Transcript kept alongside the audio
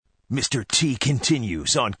Mr. T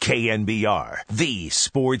continues on KNBR, the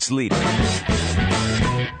sports leader.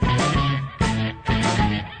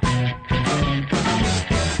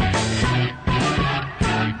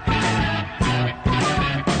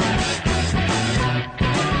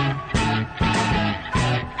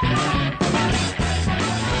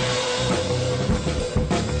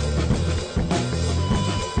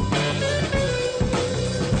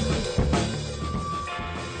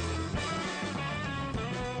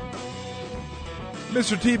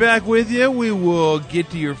 Mr. T back with you. We will get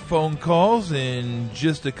to your phone calls in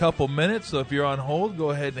just a couple minutes, so if you're on hold, go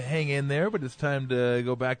ahead and hang in there, but it's time to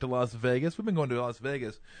go back to Las Vegas. We've been going to Las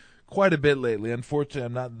Vegas quite a bit lately. Unfortunately,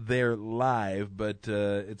 I'm not there live, but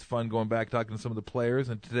it's fun going back talking to some of the players,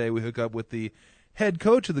 and today we hook up with the head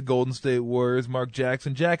coach of the Golden State Warriors, Mark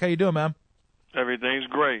Jackson. Jack, how you doing, man? Everything's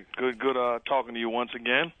great. Good talking to you once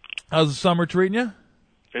again. How's the summer treating you?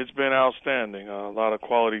 It's been outstanding. A lot of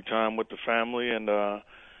quality time with the family and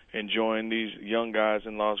enjoying these young guys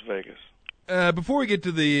in Las Vegas. Before we get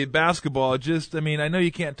to the basketball, I know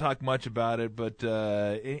you can't talk much about it, but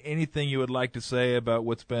anything you would like to say about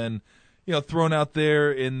what's been, thrown out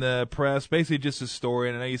there in the press, basically just a story.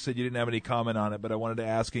 And I know you said you didn't have any comment on it, but I wanted to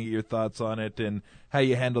ask and get your thoughts on it and how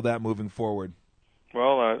you handle that moving forward.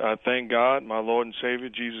 Well, I thank God, my Lord and Savior,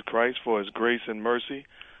 Jesus Christ, for his grace and mercy.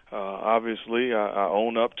 Obviously, I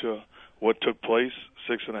own up to what took place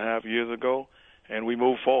 6.5 years ago, and we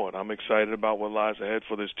move forward. I'm excited about what lies ahead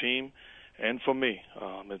for this team and for me.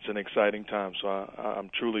 It's an exciting time, so I'm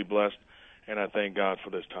truly blessed, and I thank God for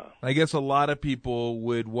this time. I guess a lot of people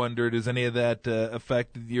would wonder, does any of that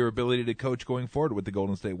affect your ability to coach going forward with the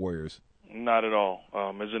Golden State Warriors? Not at all.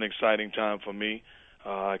 It's an exciting time for me.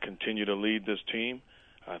 I continue to lead this team.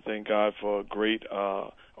 I thank God for great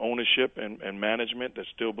ownership and management that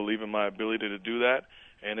still believe in my ability to do that,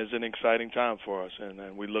 and it's an exciting time for us,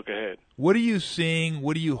 and we look ahead. What are you seeing,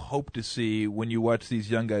 what do you hope to see when you watch these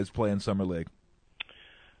young guys play in Summer League?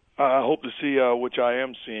 I hope to see, which I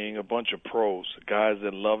am seeing, a bunch of pros, guys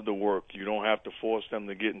that love the work. You don't have to force them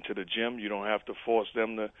to get into the gym. You don't have to force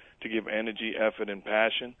them to give energy, effort, and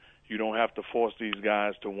passion. You don't have to force these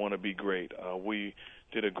guys to want to be great. We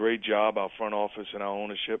did a great job, our front office and our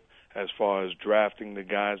ownership, as far as drafting the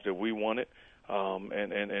guys that we wanted, and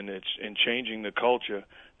it's in changing the culture.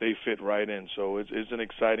 They fit right in, so it's an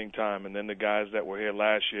exciting time. And then the guys that were here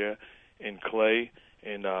last year, in Clay,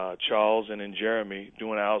 in Charles, and in Jeremy,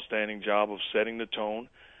 doing an outstanding job of setting the tone.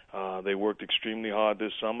 They worked extremely hard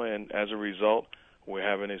this summer, and as a result, we're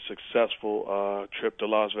having a successful trip to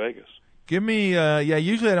Las Vegas. Give me,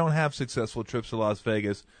 usually I don't have successful trips to Las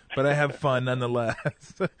Vegas, but I have fun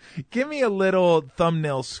nonetheless. Give me a little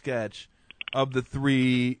thumbnail sketch of the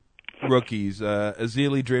three rookies,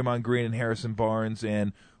 Ezeli, Draymond Green, and Harrison Barnes,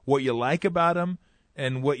 and what you like about them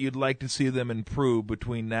and what you'd like to see them improve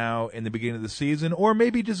between now and the beginning of the season, or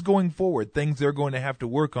maybe just going forward, things they're going to have to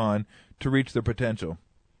work on to reach their potential.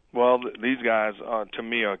 Well, these guys, to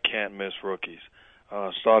me, are can't-miss rookies,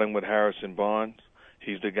 starting with Harrison Barnes.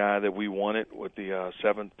 He's the guy that we wanted with the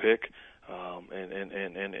seventh pick,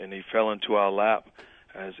 and he fell into our lap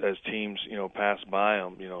as teams, passed by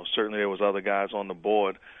him. Certainly there was other guys on the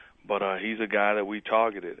board, but he's a guy that we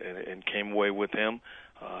targeted and came away with him.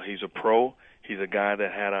 He's a pro. He's a guy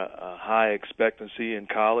that had a high expectancy in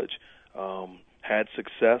college, had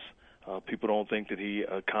success. People don't think that he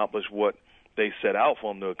accomplished what they set out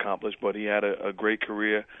for him to accomplish, but he had a great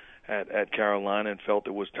career at Carolina and felt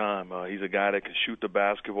it was time. He's a guy that can shoot the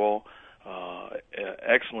basketball,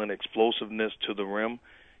 excellent explosiveness to the rim,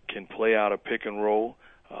 can play out a pick and roll,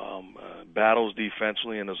 battles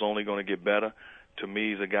defensively, and is only going to get better. To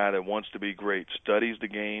me, he's a guy that wants to be great, studies the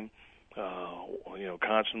game,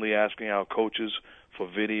 constantly asking our coaches for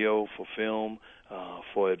video, for film,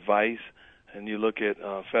 for advice. And you look at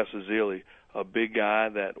Fess Ezeli, a big guy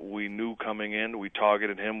that we knew coming in. We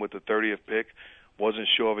targeted him with the 30th pick. Wasn't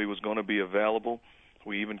sure if he was going to be available.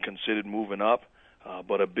 We even considered moving up,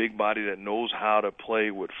 but a big body that knows how to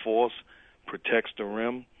play with force, protects the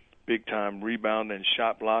rim, big-time rebounder and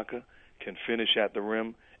shot blocker, can finish at the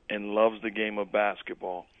rim, and loves the game of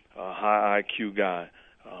basketball. A high IQ guy,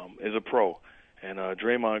 is a pro. And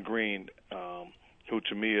Draymond Green, who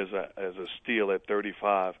to me is a steal at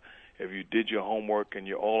 35. If you did your homework and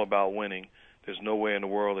you're all about winning, there's no way in the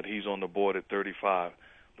world that he's on the board at 35.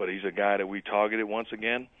 But he's a guy that we targeted once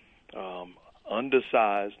again,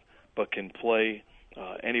 undersized, but can play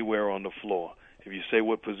anywhere on the floor. If you say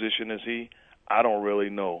what position is he, I don't really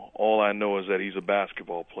know. All I know is that he's a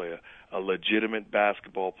basketball player, a legitimate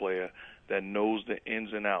basketball player that knows the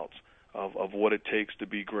ins and outs of what it takes to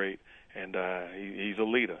be great. And he's a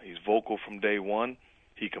leader. He's vocal from day one.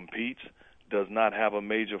 He competes, does not have a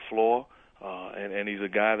major flaw, and he's a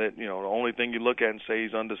guy that, the only thing you look at and say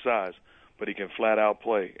he's undersized, but he can flat out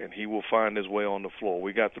play, and he will find his way on the floor.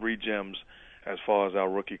 We got 3 gems as far as our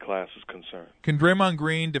rookie class is concerned. Can Draymond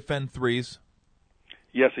Green defend threes?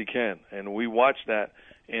 Yes, he can, and we watched that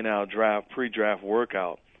in our pre-draft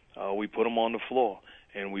workout. We put him on the floor,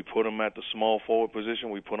 and we put him at the small forward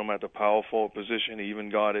position. We put him at the power forward position. He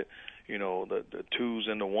even guarded, the 2s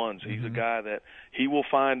and the 1s. He's a guy that he will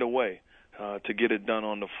find a way to get it done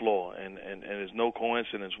on the floor, and it's no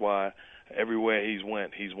coincidence why everywhere he's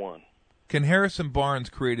won. Can Harrison Barnes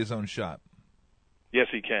create his own shot? Yes,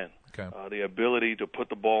 he can. Okay. The ability to put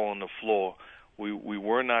the ball on the floor, we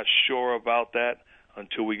were not sure about that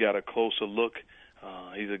until we got a closer look.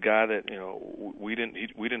 He's a guy that we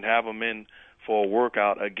didn't have him in for a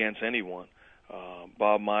workout against anyone.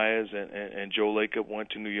 Bob Myers and Joe Lacob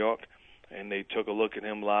went to New York, and they took a look at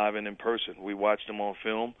him live and in person. We watched him on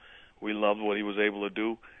film. We loved what he was able to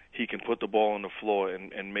do. He can put the ball on the floor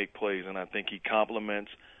and make plays, and I think he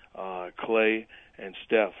complements Clay and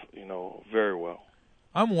Steph, very well.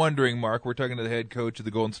 I'm wondering, Mark, we're talking to the head coach of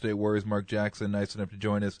the Golden State Warriors, Mark Jackson, nice enough to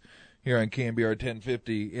join us here on KNBR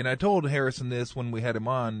 1050. And I told Harrison this when we had him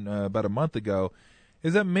on about a month ago,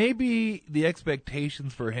 is that maybe the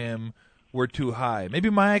expectations for him were too high. Maybe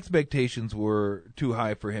my expectations were too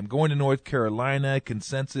high for him. Going to North Carolina,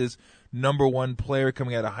 consensus #1 player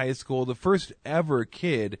coming out of high school, the first ever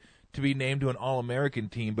kid to be named to an All-American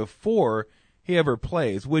team before he ever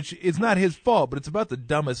plays, which is not his fault, but it's about the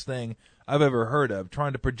dumbest thing I've ever heard of,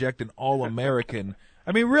 trying to project an All-American.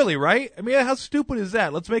 I mean, really, right? I mean, how stupid is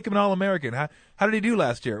that? Let's make him an All-American. How did he do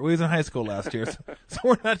last year? Well, he was in high school last year, so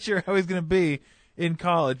we're not sure how he's going to be in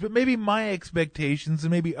college. But maybe my expectations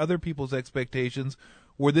and maybe other people's expectations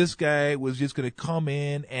were this guy was just going to come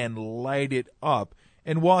in and light it up.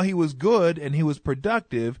 And while he was good and he was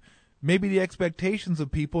productive, maybe the expectations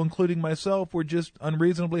of people, including myself, were just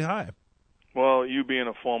unreasonably high. Well, you being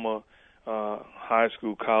a former high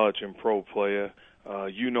school, college, and pro player,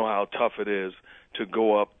 you know how tough it is to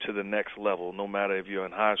go up to the next level, no matter if you're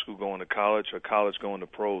in high school going to college or college going to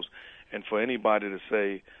pros. And for anybody to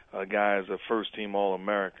say a guy is a first-team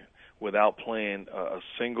All-American without playing a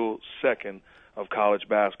single second of college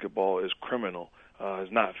basketball is criminal.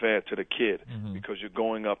 It's not fair to the kid because you're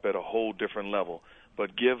going up at a whole different level.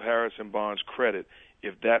 But give Harrison Barnes credit.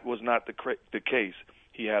 If that was not the case,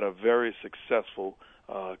 he had a very successful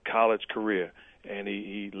college career, and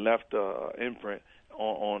he left an imprint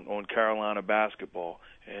on Carolina basketball,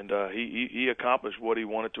 and he accomplished what he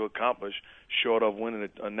wanted to accomplish, short of winning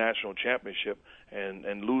a national championship,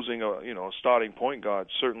 and losing a starting point guard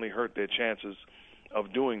certainly hurt their chances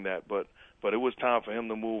of doing that. But it was time for him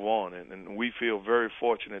to move on, and we feel very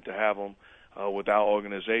fortunate to have him with our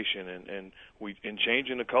organization, and in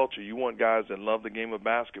changing the culture. You want guys that love the game of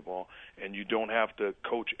basketball, and you don't have to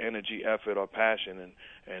coach energy, effort, or passion,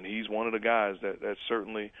 and he's one of the guys that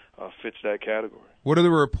certainly fits that category. What are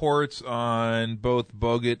the reports on both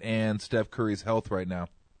Bogut and Steph Curry's health right now?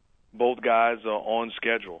 Both guys are on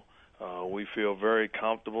schedule. We feel very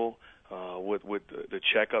comfortable with the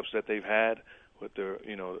checkups that they've had, with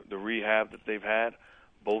the rehab that they've had.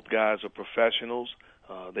 Both guys are professionals.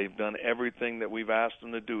 They've done everything that we've asked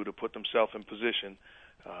them to do to put themselves in position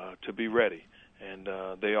to be ready, and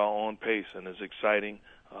they are on pace, and it's exciting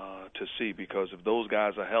to see, because if those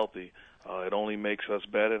guys are healthy, it only makes us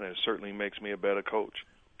better, and it certainly makes me a better coach.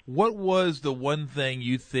 What was the one thing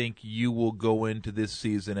you think you will go into this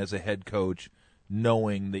season as a head coach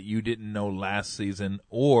knowing that you didn't know last season,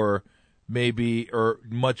 or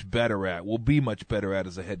much better at, will be much better at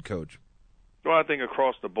as a head coach? Well, I think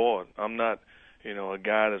across the board. I'm not a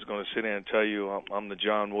guy that's going to sit there and tell you I'm the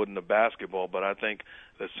John Wooden of basketball, but I think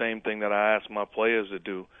the same thing that I ask my players to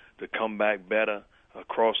do, to come back better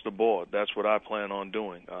across the board. That's what I plan on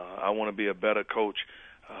doing. I want to be a better coach,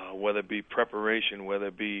 whether it be preparation, whether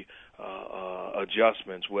it be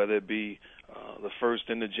adjustments, whether it be the first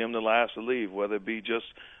in the gym, the last to leave, whether it be just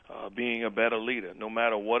being a better leader. No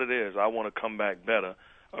matter what it is, I want to come back better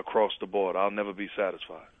across the board. I'll never be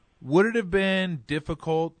satisfied. Would it have been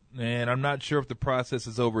difficult, and I'm not sure if the process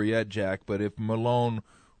is over yet, Jack, but if Malone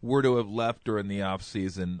were to have left during the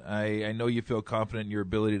offseason, I know you feel confident in your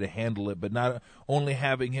ability to handle it, but not only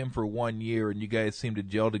having him for 1 year and you guys seem to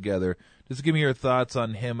gel together, just give me your thoughts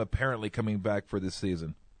on him apparently coming back for this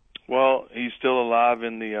season. Well, he's still alive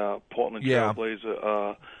in the Portland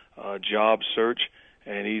Trailblazer job search,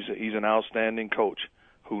 and he's an outstanding coach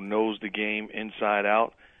who knows the game inside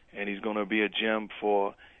out, and he's going to be a gem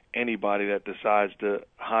for anybody that decides to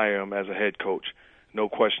hire him as a head coach. No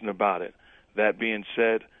question about it. That being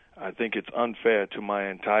said, I think it's unfair to my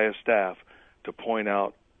entire staff to point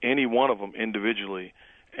out any one of them individually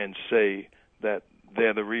and say that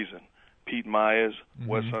they're the reason. Pete Myers,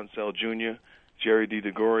 Wes Unseld Jr., Jerry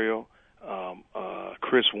DiGregorio,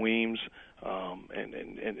 Chris Weems,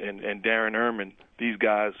 and Darren Ehrman. These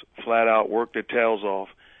guys flat out work their tails off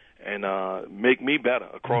and make me better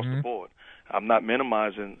across the board. I'm not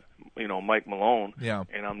minimizing, Mike Malone,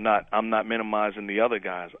 and I'm not minimizing the other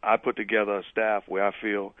guys. I put together a staff where I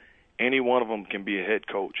feel any one of them can be a head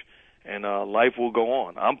coach, and life will go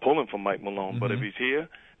on. I'm pulling for Mike Malone, but if he's here,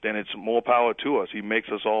 then it's more power to us. He makes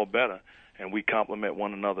us all better, and we complement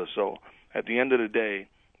one another. So at the end of the day,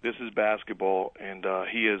 this is basketball, and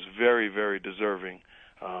he is very, very deserving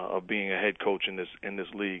of being a head coach in this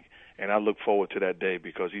league. And I look forward to that day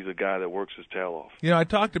because he's a guy that works his tail off. I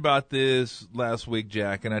talked about this last week,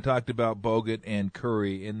 Jack, and I talked about Bogut and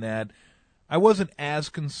Curry in that I wasn't as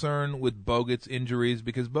concerned with Bogut's injuries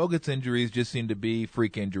because Bogut's injuries just seem to be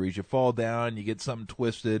freak injuries. You fall down, you get something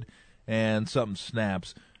twisted, and something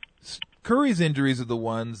snaps. Curry's injuries are the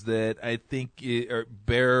ones that I think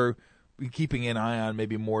bear keeping an eye on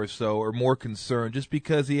maybe more so or more concern just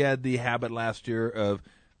because he had the habit last year of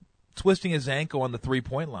twisting his ankle on the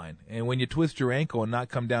three-point line. And when you twist your ankle and not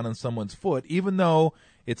come down on someone's foot, even though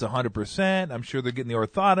it's 100%, I'm sure they're getting the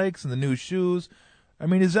orthotics and the new shoes. I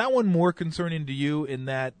mean, is that one more concerning to you in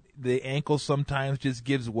that the ankle sometimes just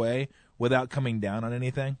gives way without coming down on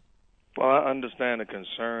anything? Well, I understand the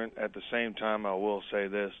concern. At the same time, I will say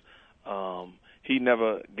this. He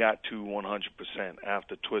never got to 100%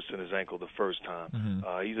 after twisting his ankle the first time.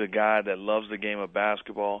 He's a guy that loves the game of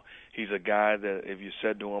basketball. He's a guy that if you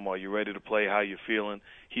said to him, are you ready to play, how you feeling,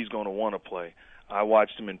 he's going to want to play. I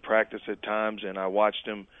watched him in practice at times, and I watched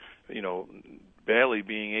him, barely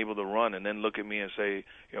being able to run and then look at me and say,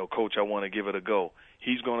 Coach, I want to give it a go.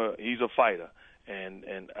 He's a fighter.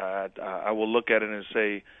 And I will look at it and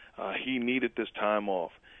say he needed this time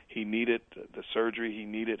off. He needed the surgery. He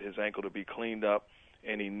needed his ankle to be cleaned up,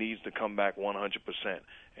 and he needs to come back 100%.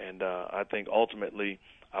 And I think ultimately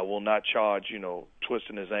I will not charge,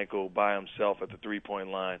 twisting his ankle by himself at the three-point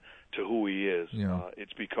line to who he is.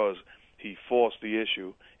 It's because he forced the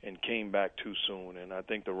issue and came back too soon. And I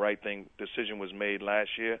think the right decision was made last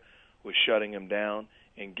year was shutting him down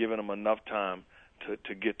and giving him enough time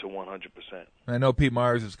to get to 100%. I know Pete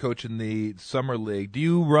Myers is coaching the summer league. Do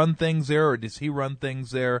you run things there, or does he run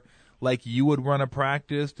things there like you would run a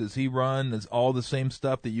practice? Does he run all the same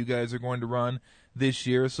stuff that you guys are going to run this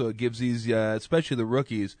year, so it gives these, especially the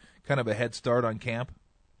rookies, kind of a head start on camp?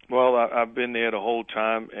 Well, I've been there the whole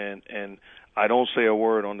time, and I don't say a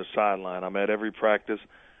word on the sideline. I'm at every practice.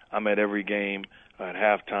 I'm at every game. At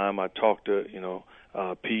halftime, I talk to,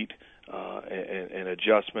 Pete, and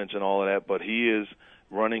adjustments and all of that, but he is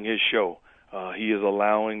running his show. He is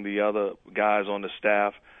allowing the other guys on the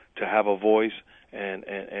staff to have a voice and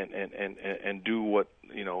do what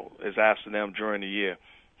is asked of them during the year.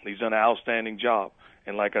 He's done an outstanding job,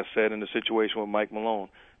 and like I said in the situation with Mike Malone,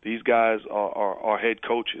 these guys are head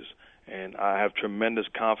coaches, and I have tremendous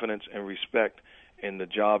confidence and respect in the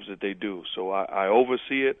jobs that they do. So I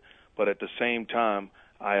oversee it, but at the same time,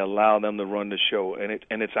 I allow them to run the show, and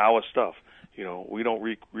it's our stuff. We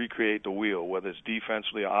don't recreate the wheel, whether it's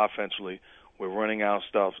defensively or offensively. We're running our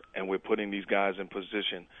stuff, and we're putting these guys in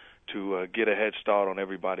position to get a head start on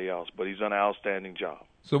everybody else. But he's done an outstanding job.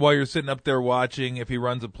 So while you're sitting up there watching, if he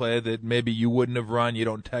runs a play that maybe you wouldn't have run, you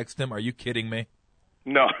don't text him? Are you kidding me?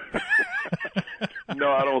 No.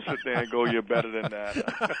 No, I don't sit there and go, you're better than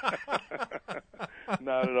that.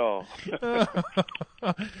 Not at all.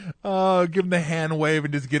 Oh, give him the hand wave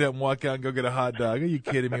and just get up and walk out and go get a hot dog. Are you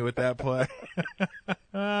kidding me with that play?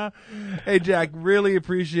 Hey, Jack, really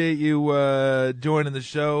appreciate you joining the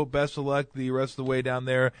show. Best of luck the rest of the way down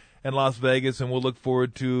there in Las Vegas, and we'll look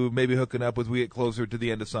forward to maybe hooking up as we get closer to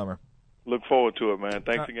the end of summer. Look forward to it, man.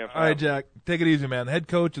 Thanks again for having me. All right, Jack, take it easy, man. Head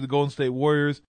coach of the Golden State Warriors.